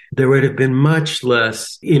border, there would have been much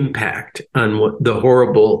less impact on the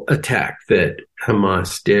horrible attack that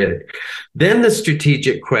Hamas did. Then the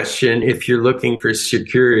strategic question, if you're looking for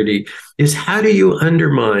security, is how do you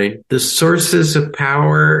undermine the sources of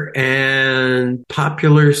power and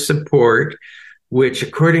popular support, which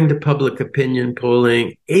according to public opinion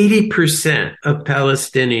polling, 80% of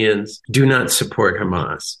Palestinians do not support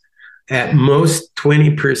Hamas. At most,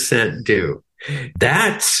 20% do.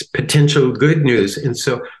 That's potential good news. And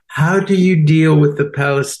so how do you deal with the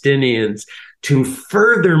Palestinians to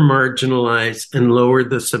further marginalize and lower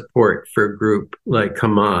the support for a group like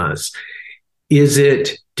Hamas? Is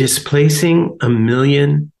it displacing 1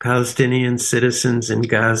 million Palestinian citizens in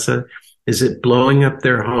Gaza? Is it blowing up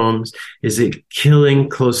their homes? Is it killing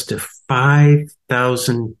close to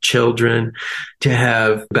 5,000 children, to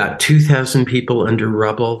have about 2,000 people under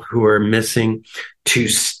rubble who are missing, to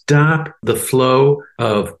stop the flow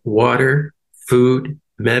of water, food,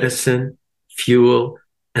 medicine, fuel,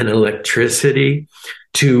 and electricity,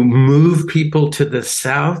 to move people to the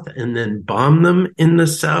south and then bomb them in the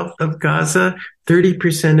south of Gaza?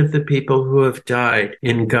 30% of the people who have died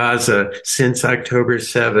in Gaza since October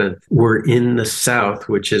 7th were in the south,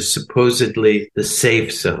 which is supposedly the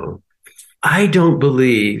safe zone. I don't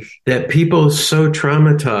believe that people so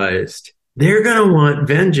traumatized, they're going to want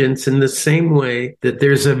vengeance in the same way that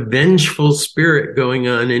there's a vengeful spirit going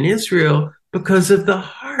on in Israel because of the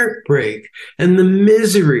heartbreak and the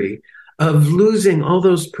misery of losing all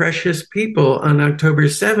those precious people on October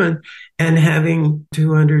 7th and having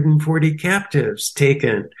 240 captives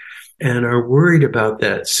taken, and are worried about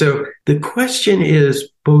that. So the question is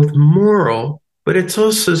both moral, but it's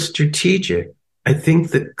also strategic. I think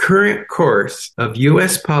the current course of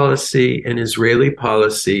U.S. policy and Israeli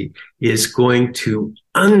policy is going to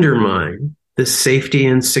undermine the safety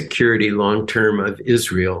and security long-term of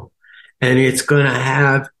Israel. And it's going to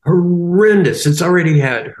have it's already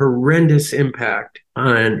had horrendous impact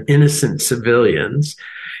on innocent civilians.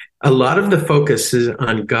 A lot of the focus is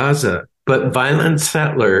on Gaza, but violent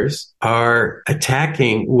settlers are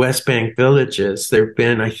attacking West Bank villages. There have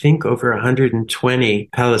been, I think, over 120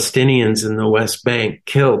 Palestinians in the West Bank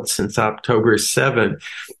killed since October 7th,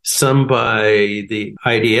 some by the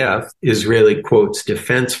IDF, Israeli quotes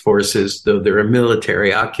defense forces, though they're a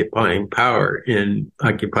military occupying power in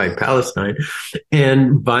occupied Palestine,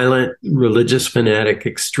 and violent religious fanatic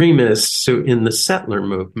extremists in the settler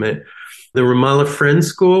movement. The Ramallah Friends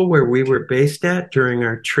School, where we were based at during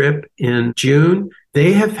our trip in June,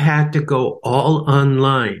 they have had to go all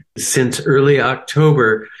online since early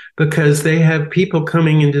October because they have people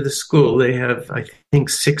coming into the school. They have, I think,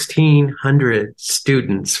 1,600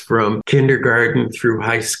 students from kindergarten through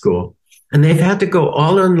high school. And they've had to go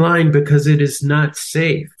all online because it is not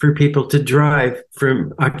safe for people to drive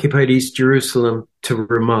from occupied East Jerusalem to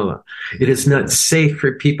Ramallah. It is not safe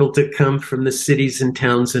for people to come from the cities and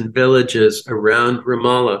towns and villages around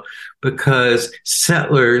Ramallah because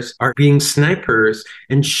settlers are being snipers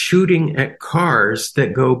and shooting at cars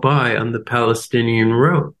that go by on the Palestinian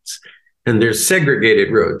roads. And there's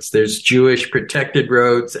segregated roads. There's Jewish protected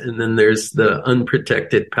roads, and then there's the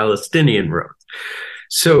unprotected Palestinian roads.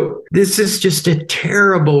 So this is just a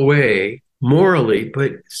terrible way, morally,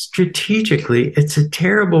 but strategically, it's a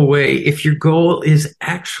terrible way if your goal is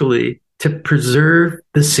actually to preserve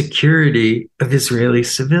the security of Israeli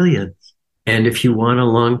civilians. And if you want a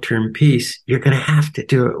long-term peace, you're going to have to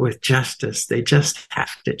do it with justice. They just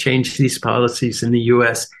have to change these policies, and the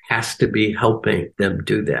U.S. has to be helping them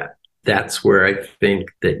do that. That's where I think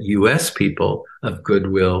that U.S. people of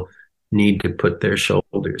goodwill need to put their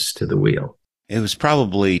shoulders to the wheel. It was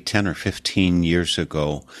probably 10 or 15 years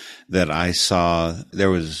ago that I saw there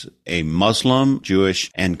was a Muslim, Jewish,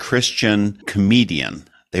 and Christian comedian.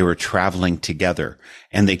 They were traveling together,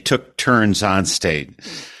 and they took turns on stage.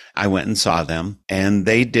 I went and saw them, and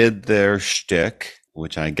they did their shtick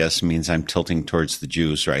which I guess means I'm tilting towards the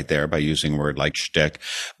Jews right there by using a word like shtick.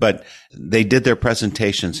 But they did their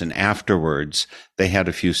presentations, and afterwards they had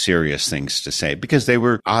a few serious things to say because they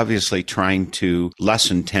were obviously trying to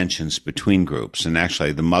lessen tensions between groups. And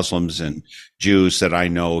actually the Muslims and Jews that I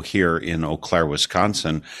know here in Eau Claire,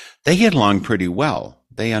 Wisconsin, they get along pretty well.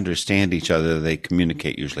 They understand each other. They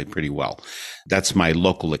communicate usually pretty well. That's my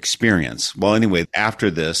local experience. Well, anyway,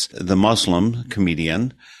 after this, the Muslim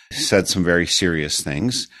comedian said some very serious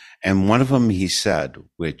things. And one of them he said,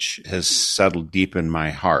 which has settled deep in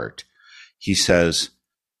my heart, he says,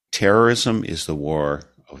 terrorism is the war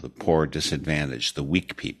of the poor, disadvantaged, the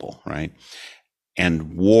weak people, right?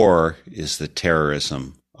 And war is the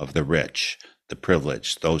terrorism of the rich, the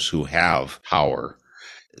privileged, those who have power.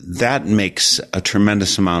 That makes a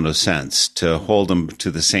tremendous amount of sense to hold them to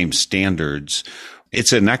the same standards.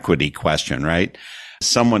 It's an equity question, right?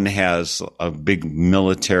 Someone has a big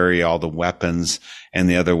military, all the weapons, and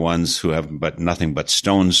the other ones who have nothing but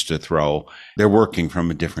stones to throw. They're working from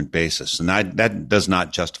a different basis. And that does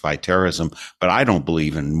not justify terrorism, but I don't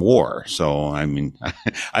believe in war. So, I mean,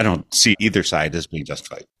 I don't see either side as being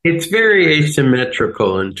justified. It's very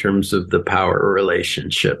asymmetrical in terms of the power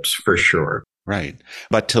relationships, for sure. Right.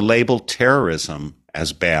 But to label terrorism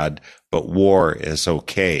as bad, but war is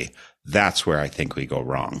okay, that's where I think we go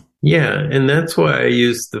wrong. Yeah, and that's why I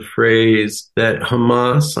use the phrase that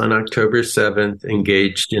Hamas on October 7th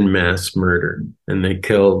engaged in mass murder, and they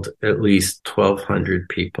killed at least 1,200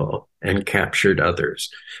 people and captured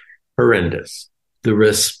others. Horrendous. The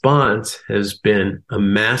response has been a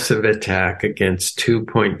massive attack against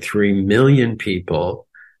 2.3 million people,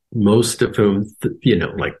 most of whom,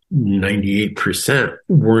 like 98%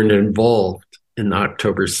 weren't involved in the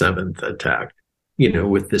October 7th attack.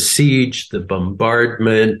 With the siege, the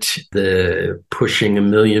bombardment, the pushing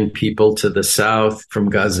 1 million people to the south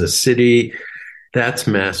from Gaza City, that's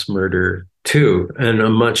mass murder too, and a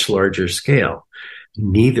much larger scale.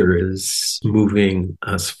 Neither is moving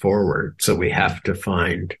us forward, so we have to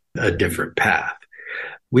find a different path.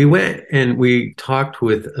 We went and we talked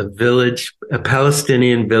with a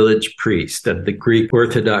Palestinian village priest of the Greek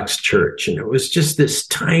Orthodox Church, and it was just this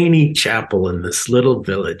tiny chapel in this little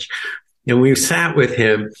village. And we sat with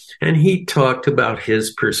him and he talked about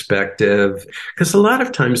his perspective, because a lot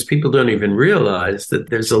of times people don't even realize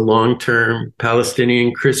that there's a long-term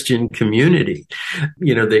Palestinian Christian community.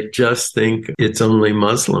 They just think it's only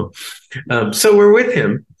Muslim. So we're with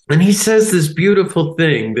him. And he says this beautiful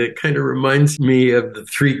thing that kind of reminds me of the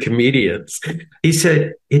three comedians. He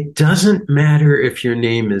said, it doesn't matter if your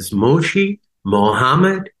name is Moshe,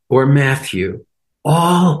 Mohammed, or Matthew.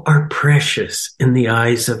 All are precious in the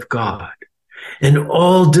eyes of God, and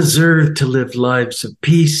all deserve to live lives of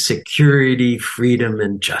peace, security, freedom,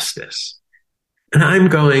 and justice. And I'm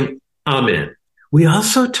going, amen. We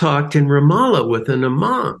also talked in Ramallah with an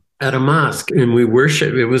imam at a mosque, and we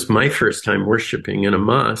worshiped. It was my first time worshiping in a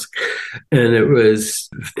mosque, and it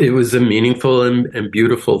was a meaningful and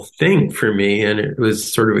beautiful thing for me, and it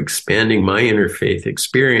was sort of expanding my interfaith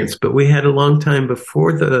experience. But we had a long time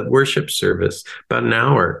before the worship service, about an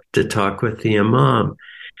hour, to talk with the imam,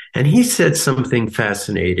 and he said something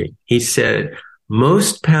fascinating. He said,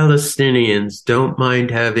 most Palestinians don't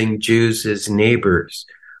mind having Jews as neighbors.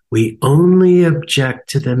 We only object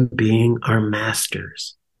to them being our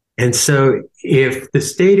masters. And so if the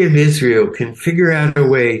state of Israel can figure out a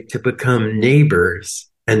way to become neighbors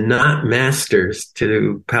and not masters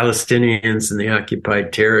to Palestinians in the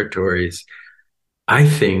occupied territories, I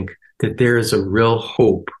think that there is a real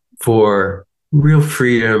hope for real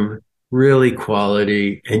freedom, real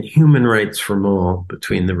equality, and human rights from all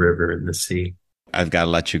between the river and the sea. I've got to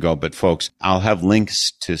let you go, but folks, I'll have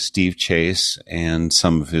links to Steve Chase and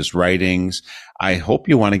some of his writings. I hope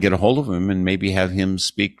you want to get a hold of him and maybe have him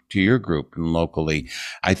speak to your group locally.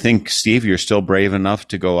 I think, Steve, you're still brave enough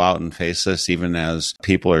to go out and face this, even as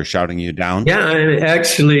people are shouting you down. Yeah, and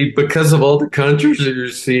actually, because of all the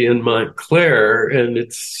controversy in Montclair, and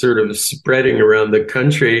it's sort of spreading around the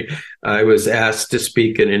country, I was asked to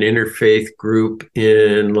speak in an interfaith group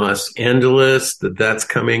in Los Angeles. That's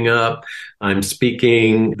coming up. I'm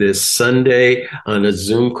speaking this Sunday on a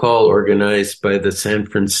Zoom call organized by the San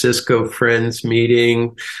Francisco Friends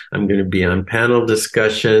meeting. I'm going to be on panel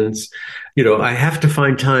discussions. I have to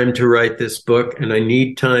find time to write this book, and I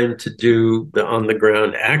need time to do the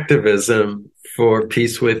on-the-ground activism for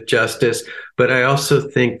peace with justice. But I also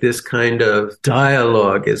think this kind of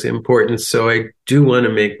dialogue is important. So I do want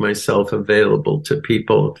to make myself available to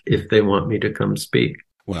people if they want me to come speak.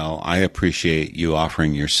 Well, I appreciate you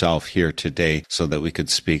offering yourself here today so that we could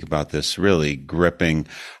speak about this really gripping,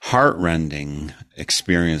 heart-rending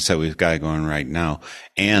experience that we've got going right now,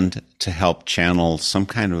 and to help channel some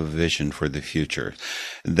kind of a vision for the future.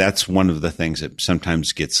 That's one of the things that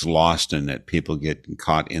sometimes gets lost in it. People get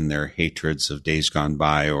caught in their hatreds of days gone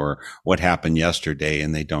by or what happened yesterday,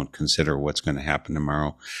 and they don't consider what's going to happen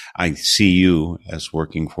tomorrow. I see you as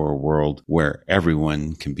working for a world where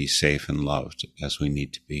everyone can be safe and loved as we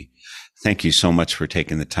need to be. Thank you so much for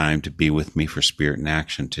taking the time to be with me for Spirit in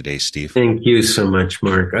Action today, Steve. Thank you so much,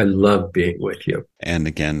 Mark. I love being with you. And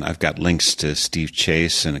again, I've got links to Steve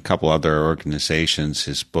Chase and a couple other organizations,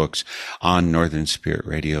 his books on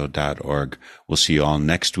northernspiritradio.org. We'll see you all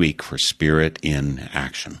next week for Spirit in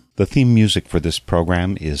Action. The theme music for this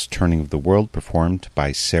program is Turning of the World, performed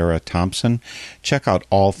by Sarah Thompson. Check out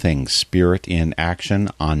all things Spirit in Action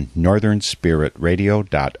on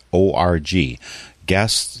northernspiritradio.org.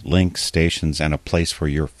 Guests, links, stations, and a place for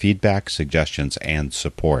your feedback, suggestions, and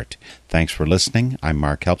support. Thanks for listening. I'm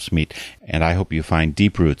Mark Helpsmeet, and I hope you find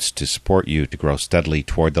deep roots to support you to grow steadily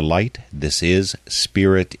toward the light. This is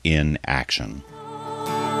Spirit in Action.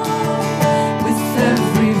 With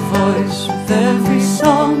every voice, with every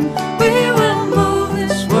song, we will move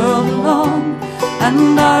this world along,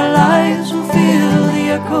 and our lives will feel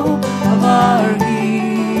the echo